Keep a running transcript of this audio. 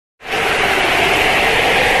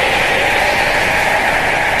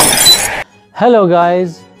Hello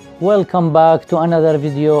guys, welcome back to another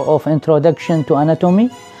video of Introduction to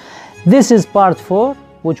Anatomy. This is part 4,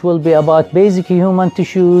 which will be about basic human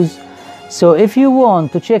tissues. So if you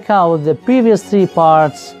want to check out the previous 3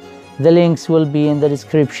 parts, the links will be in the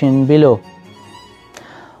description below.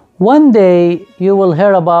 One day you will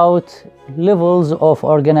hear about levels of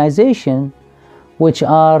organization, which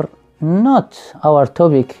are not our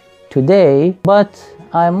topic today, but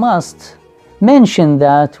I must mention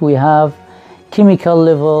that we have chemical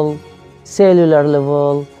level, cellular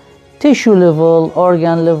level, tissue level,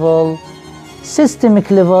 organ level, systemic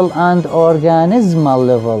level, and organismal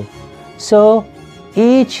level. So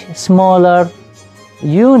each smaller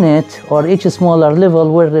unit or each smaller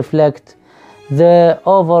level will reflect the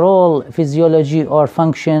overall physiology or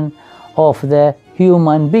function of the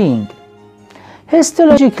human being.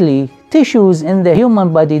 Histologically, tissues in the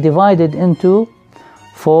human body divided into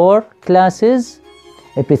 4 classes: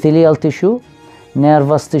 epithelial tissue,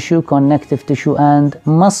 nervous tissue, connective tissue, and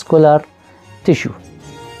muscular tissue.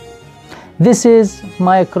 This is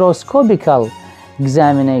microscopical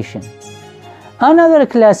examination. Another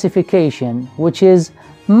classification, which is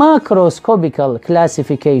macroscopical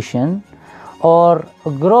classification or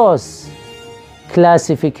gross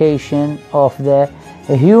classification of the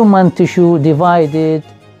human tissue, divided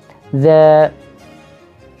the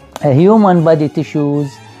human body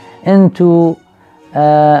tissues into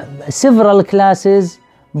several classes,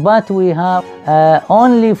 but we have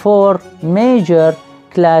only 4 major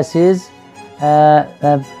classes,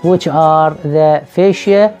 which are the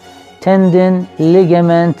fascia, tendon,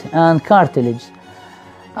 ligament, and cartilage.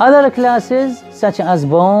 Other classes such as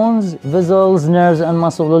bones, vessels, nerves, and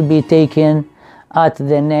muscle will be taken at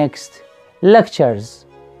the next lectures.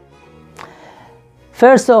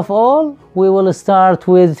 First of all, we will start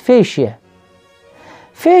with fascia.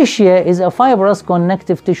 Fascia is a fibrous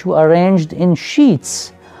connective tissue arranged in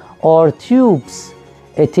sheets or tubes.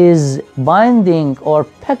 It is binding or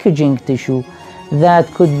packaging tissue that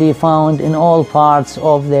could be found in all parts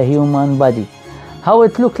of the human body. How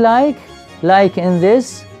it look like in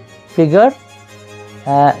this figure,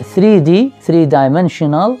 3D,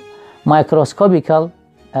 3-dimensional, microscopical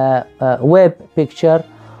web picture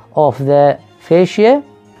of the fascia.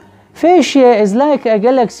 Fascia is like a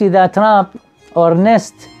galaxy that wraps or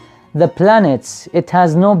nest the planets. It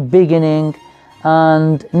has no beginning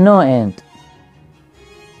and no end.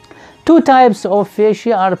 2 types of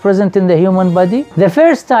fascia are present in the human body. The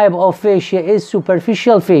first type of fascia is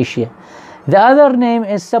superficial fascia. The other name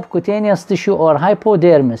is subcutaneous tissue or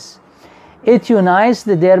hypodermis. It unites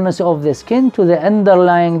the dermis of the skin to the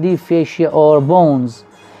underlying deep fascia or bones.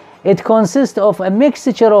 It consists of a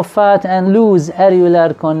mixture of fat and loose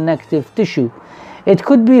areolar connective tissue. It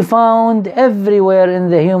could be found everywhere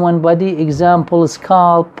in the human body. Example: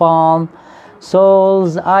 scalp, palm,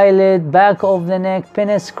 soles, eyelid, back of the neck,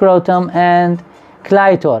 penis, scrotum, and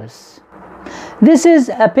clitoris. This is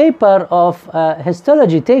a paper of a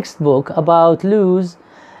histology textbook about loose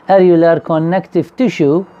areolar connective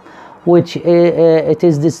tissue, which it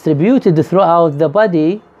is distributed throughout the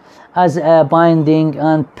body as a binding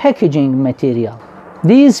and packaging material.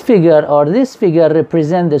 This figure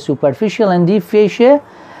represent the superficial and deep fascia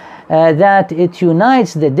that it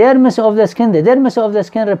unites the dermis of the skin. The dermis of the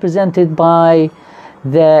skin represented by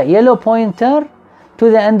the yellow pointer to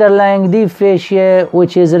the underlying deep fascia,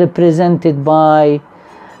 which is represented by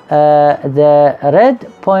the red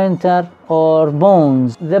pointer or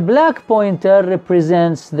bones. The black pointer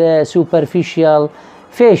represents the superficial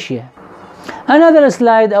fascia. Another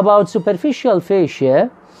slide about superficial fascia,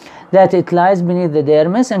 that it lies beneath the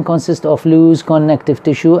dermis and consists of loose connective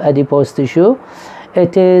tissue, adipose tissue.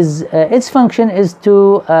 Its function is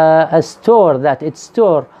to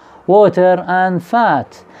store water and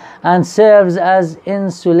fat, and serves as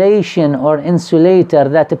insulation or insulator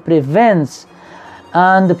that prevents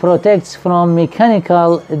and protects from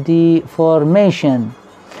mechanical deformation,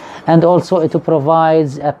 and also it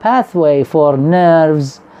provides a pathway for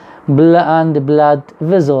nerves and blood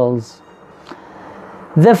vessels.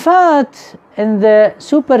 The fat in the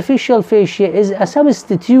superficial fascia is a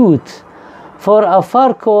substitute for a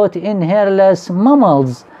fur coat in hairless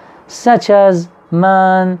mammals such as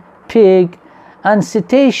man, pig, and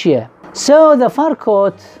cetacea. So the fur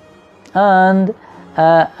coat and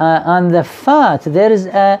the fat, there is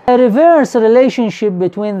a reverse relationship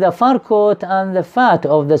between the fur coat and the fat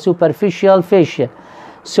of the superficial fascia.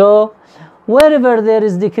 So wherever there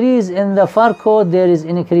is decrease in the fur coat, there is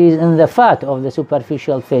increase in the fat of the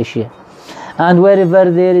superficial fascia. And wherever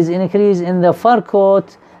there is increase in the fur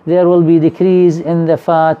coat, there will be decrease in the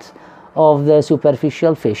fat of the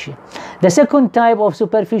superficial fascia. The second type of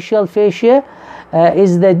superficial fascia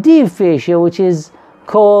is the deep fascia, which is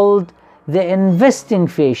called the investing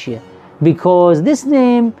fascia, because this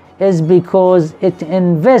name is because it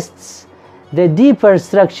invests the deeper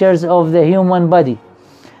structures of the human body.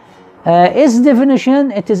 Its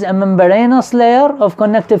definition: it is a membranous layer of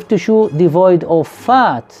connective tissue devoid of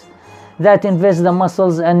fat that invests the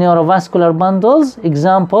muscles and neurovascular bundles.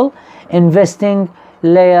 Example: investing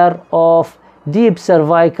layer of deep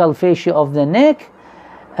cervical fascia of the neck,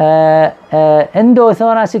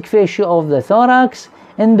 endothoracic fascia of the thorax,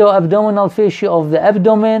 endo-abdominal fascia of the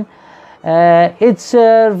abdomen. It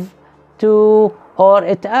serves to, or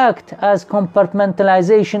it acts as,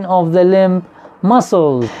 compartmentalization of the limb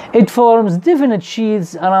muscles. It forms definite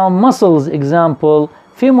sheaths around muscles. Example: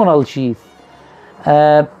 femoral sheath.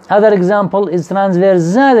 Other example is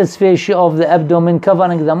transversalis fascia of the abdomen,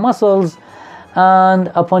 covering the muscles and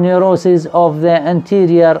aponeurosis of the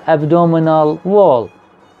anterior abdominal wall.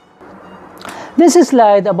 This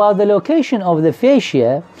slide about the location of the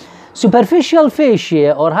fascia. Superficial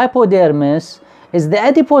fascia or hypodermis is the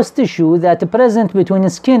adipose tissue that is present between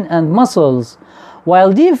skin and muscles,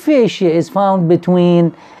 while deep fascia is found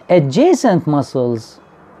between adjacent muscles.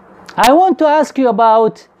 I want to ask you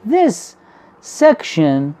about this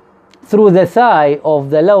section through the thigh of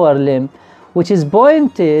the lower limb, which is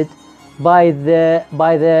pointed by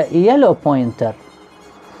the yellow pointer.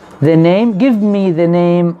 The name, give me the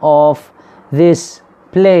name of this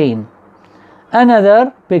plane.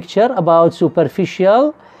 Another picture about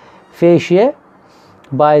superficial fascia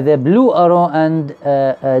by the blue arrow, and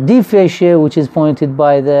deep fascia, which is pointed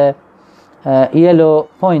by the yellow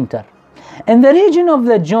pointer. In the region of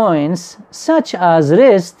the joints, such as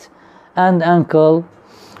wrist and ankle,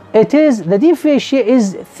 the deep fascia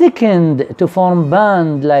is thickened to form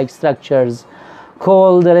band-like structures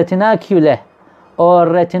called retinaculae or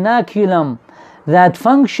retinaculum that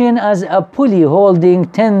function as a pulley holding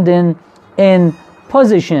tendon in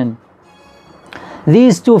position.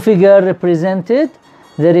 These two figures represented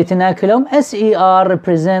the retinaculum. SER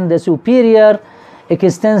represent the superior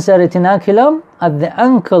extensor retinaculum at the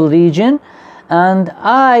ankle region, and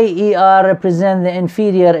IER represent the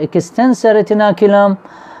inferior extensor retinaculum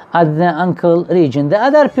at the ankle region. The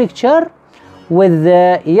other picture with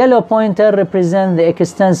the yellow pointer represent the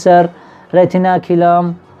extensor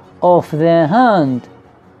retinaculum of the hand.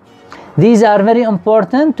 These are very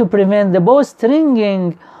important to prevent the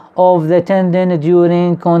bowstringing of the tendon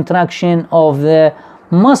during contraction of the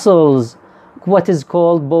muscles, what is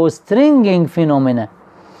called bowstringing phenomena.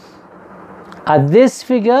 At this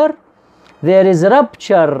figure, there is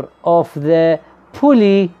rupture of the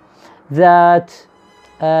pulley that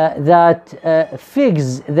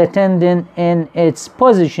fixes the tendon in its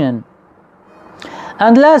position.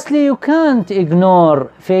 And lastly, you can't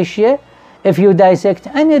ignore fascia. If you dissect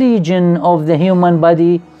any region of the human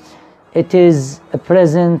body, it is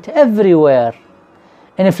present everywhere.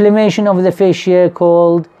 An inflammation of the fascia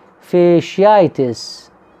called fasciitis.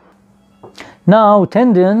 Now,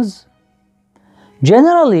 tendons.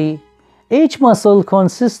 Generally, each muscle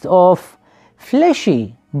consists of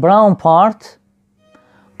fleshy brown part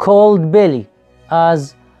called belly,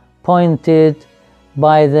 as pointed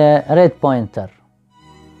by the red pointer.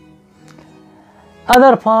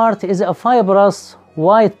 Other part is a fibrous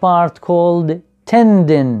white part called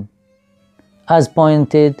tendon, as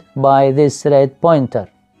pointed by this red pointer.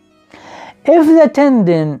 If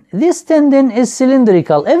this tendon is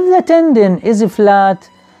cylindrical, if the tendon is flat,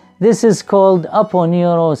 this is called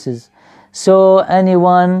aponeurosis. So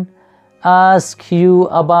anyone asks you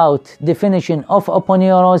about definition of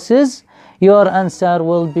aponeurosis, your answer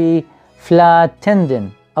will be flat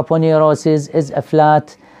tendon. Aponeurosis is a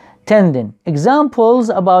flat tendon. Examples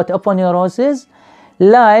about aponeurosis,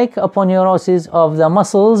 like aponeurosis of the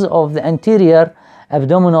muscles of the anterior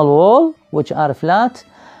abdominal wall, which are flat,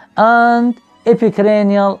 and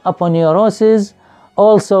epicranial aponeurosis,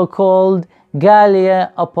 also called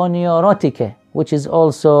gallia aponeurotica, which is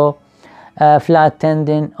also a flat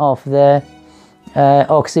tendon of the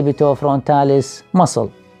occipitofrontalis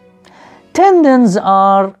muscle. Tendons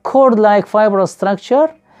are cord-like fibrous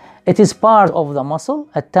structure. It is part of the muscle,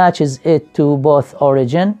 attaches it to both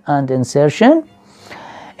origin and insertion.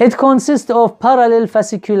 It consists of parallel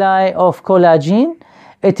fasciculi of collagen.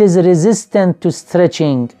 It is resistant to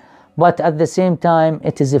stretching, but at the same time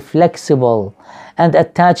it is flexible and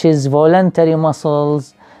attaches voluntary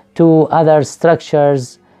muscles to other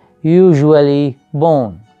structures, usually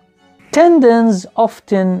bone. Tendons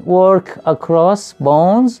often work across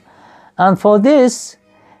bones, and for this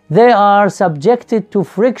they are subjected to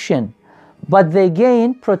friction but they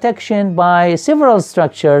gain protection by several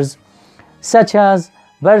structures such as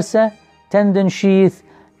bursa, tendon sheath,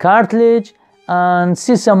 cartilage, and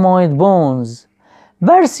sesamoid bones.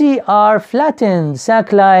 Bursae are flattened,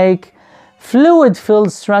 sac-like,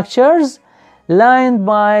 fluid-filled structures lined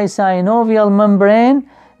by synovial membrane.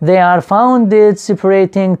 They are founded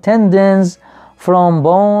separating tendons from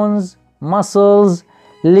bones, muscles,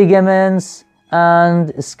 ligaments,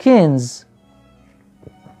 and skins.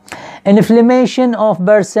 An inflammation of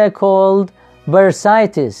bursa called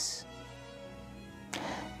bursitis.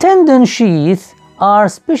 Tendon sheath are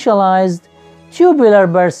specialized tubular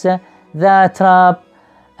bursa that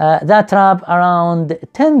wrap around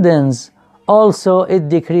tendons. Also, it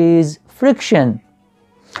decreases friction.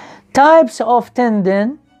 Types of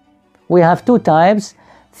tendon. We have two types.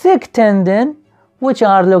 Thick tendon, which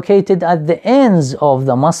are located at the ends of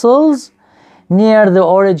the muscles near the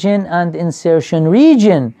origin and insertion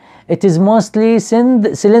region. It is mostly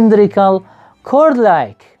cylindrical,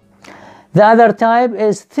 cord-like. The other type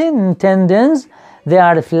is thin tendons. They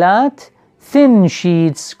are flat, thin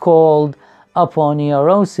sheets called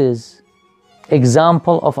aponeurosis.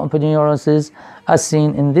 Example of aponeurosis as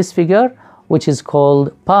seen in this figure, which is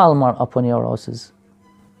called palmar aponeurosis.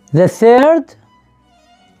 The third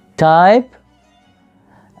type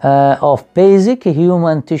of basic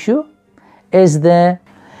human tissue is the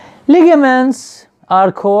ligaments.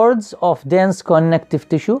 Are cords of dense connective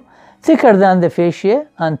tissue thicker than the fascia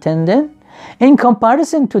and tendon. In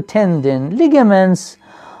comparison to tendon, ligaments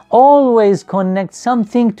always connect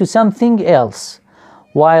something to something else,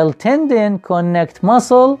 while tendon connect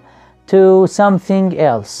muscle to something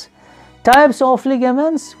else. Types of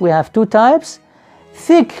ligaments, we have two types.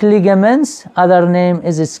 Thick ligaments, other name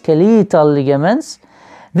is skeletal ligaments.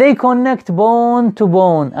 They connect bone to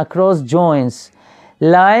bone across joints,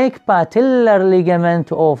 like patellar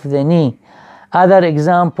ligament of the knee. Other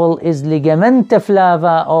example is ligamenta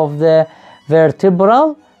flava of the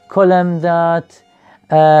vertebral column that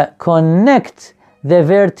connect the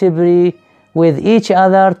vertebrae with each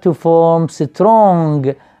other to form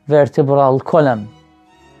strong vertebral column.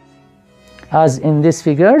 As in these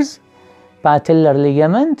figures, patellar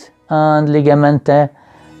ligament and ligamentum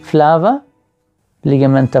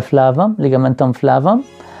flavum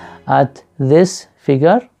at this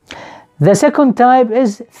figure. The second type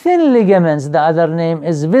is thin ligaments. The other name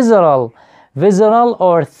is visceral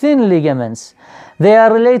or thin ligaments. They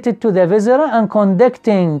are related to the viscera and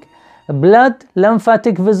conducting blood,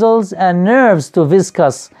 lymphatic vessels, and nerves to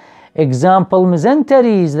viscous. Example,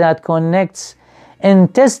 mesenteries that connects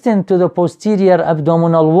intestine to the posterior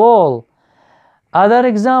abdominal wall. Other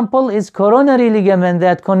example is coronary ligament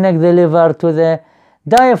that connect the liver to the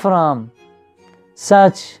diaphragm.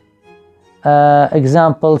 Such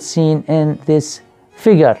example seen in this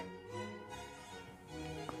figure.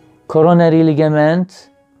 Coronary ligament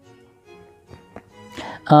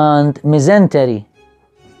and mesentery.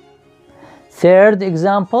 Third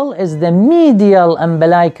example is the medial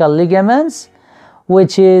umbilical ligaments,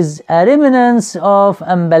 which is a remnant of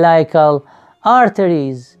umbilical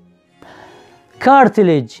arteries.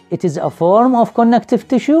 Cartilage, it is a form of connective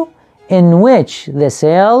tissue in which the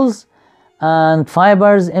cells and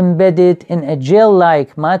fibers embedded in a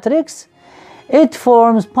gel-like matrix. It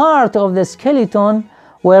forms part of the skeleton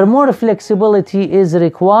where more flexibility is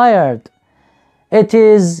required. It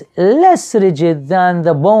is less rigid than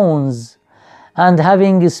the bones and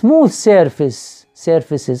having smooth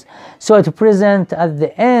surfaces, so it present at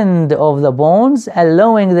the end of the bones,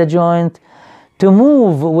 allowing the joint to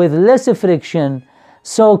move with less friction,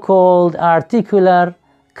 so-called articular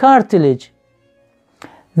cartilage.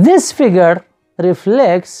 This figure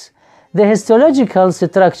reflects the histological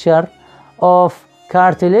structure of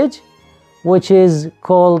cartilage, which is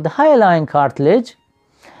called hyaline cartilage.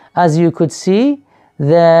 As you could see,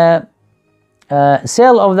 the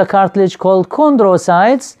cell of the cartilage called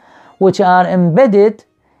chondrocytes, which are embedded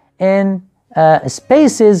in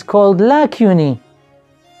spaces called lacunae.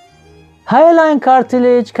 Hyaline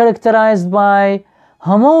cartilage characterized by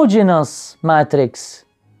homogeneous matrix.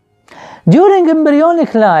 During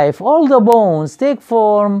embryonic life, all the bones take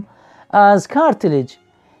form as cartilage.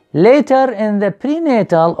 Later in the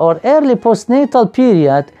prenatal or early postnatal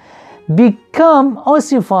period, become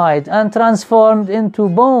ossified and transformed into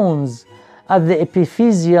bones at the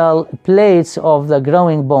epiphyseal plates of the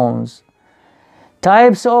growing bones.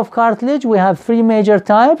 Types of cartilage, we have three major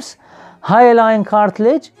types: hyaline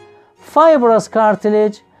cartilage, fibrous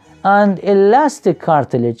cartilage, and elastic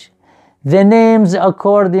cartilage. The names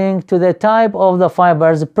according to the type of the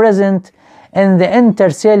fibers present in the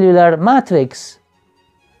intercellular matrix.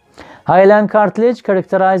 Hyaline cartilage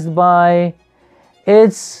characterized by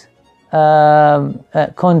it's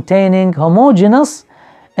containing homogeneous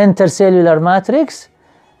intercellular matrix.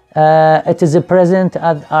 It is present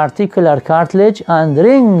at articular cartilage and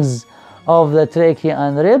rings of the trachea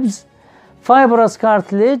and ribs. Fibrous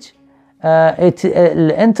cartilage,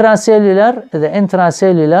 the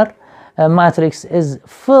intracellular matrix is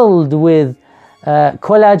filled with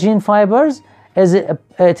collagen fibers.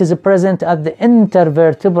 It is present at the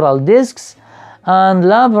intervertebral discs and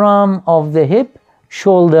labrum of the hip,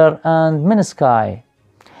 shoulder, and menisci.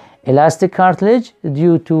 Elastic cartilage,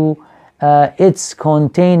 due to its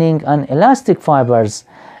containing an elastic fibers,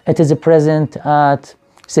 it is present at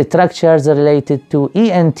structures related to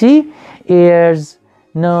ENT, ears,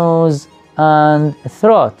 nose, and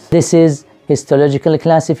throat. This is histological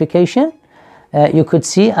classification. You could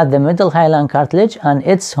see at the middle hyaline cartilage and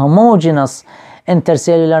its homogeneous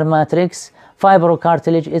intercellular matrix,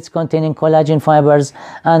 fibrocartilage, it's containing collagen fibers,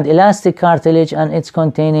 and elastic cartilage and it's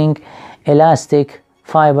containing elastic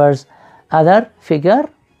fibers. Other figure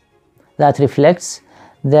that reflects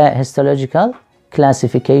the histological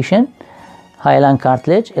classification: hyaline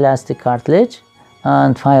cartilage, elastic cartilage,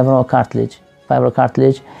 and fibrocartilage.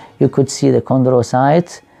 Fibrocartilage, you could see the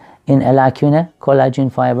chondrocyte in a lacuna,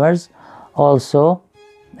 collagen fibers, also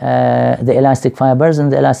the elastic fibers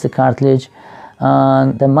and the elastic cartilage,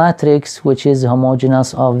 and the matrix, which is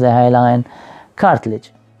homogeneous of the hyaline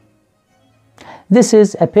cartilage. This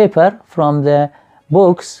is a paper from the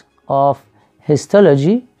books of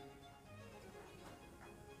histology.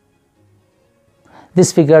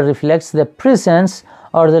 This figure reflects the presence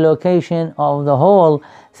or the location of the whole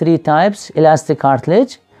three types: elastic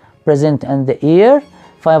cartilage, present in the ear;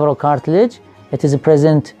 fibrocartilage, it is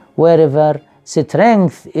present wherever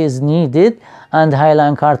strength is needed; and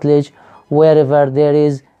hyaline cartilage, wherever there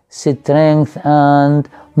is strength and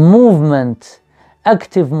movement,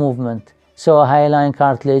 active movement. So hyaline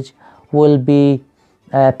cartilage will be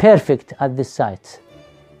perfect at this site.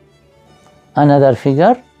 Another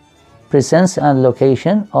figure: presence and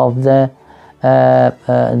location of the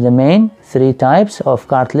main three types of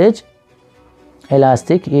cartilage: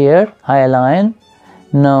 elastic, ear; hyaline,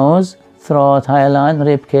 nose; throat, hyaline;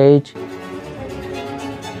 rib cage.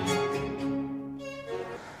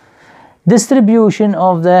 Distribution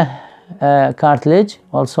of the cartilage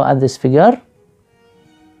also at this figure.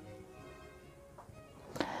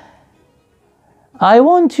 I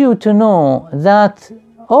want you to know that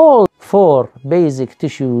all four basic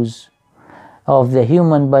tissues of the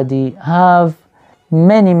human body have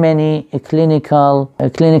many clinical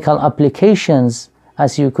applications,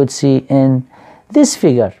 as you could see in this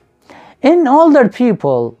figure. In older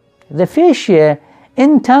people, the fascia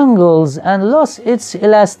entangles and loses its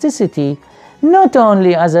elasticity, not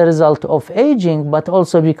only as a result of aging, but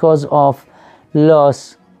also because of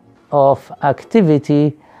loss of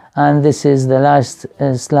activity. And this is the last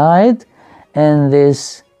slide in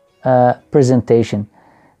this presentation.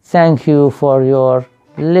 Thank you for your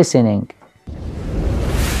listening.